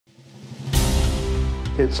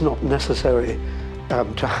it's not necessary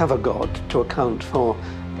to have a God to account for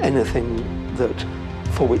anything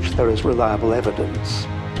for which there is reliable evidence.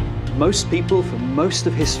 Most people for most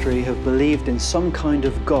of history have believed in some kind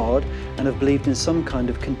of God and have believed in some kind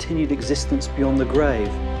of continued existence beyond the grave.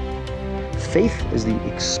 Faith is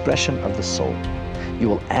the expression of the soul. You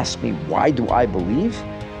will ask me, why do I believe?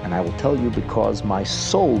 And I will tell you, because my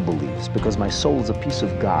soul believes, because my soul is a piece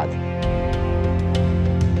of God.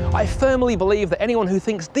 I firmly believe that anyone who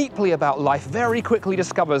thinks deeply about life very quickly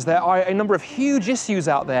discovers there are a number of huge issues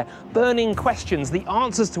out there, burning questions, the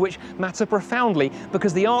answers to which matter profoundly,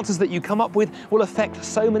 because the answers that you come up with will affect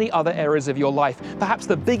so many other areas of your life. Perhaps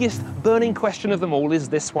the biggest burning question of them all is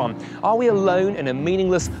this one: are we alone in a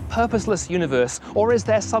meaningless, purposeless universe, or is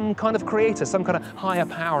there some kind of creator, some kind of higher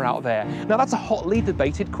power out there? Now that's a hotly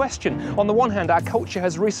debated question. On the one hand, our culture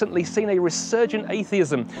has recently seen a resurgent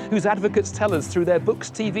atheism, whose advocates tell us through their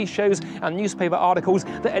books, TV shows and newspaper articles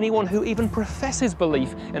that anyone who even professes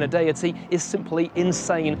belief in a deity is simply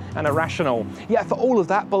insane and irrational. Yet for all of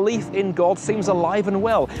that, belief in God seems alive and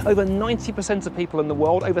well. Over 90% of people in the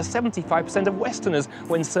world, over 75% of Westerners,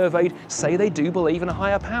 when surveyed, say they do believe in a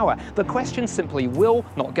higher power. The question simply will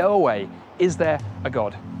not go away: is there a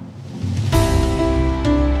God?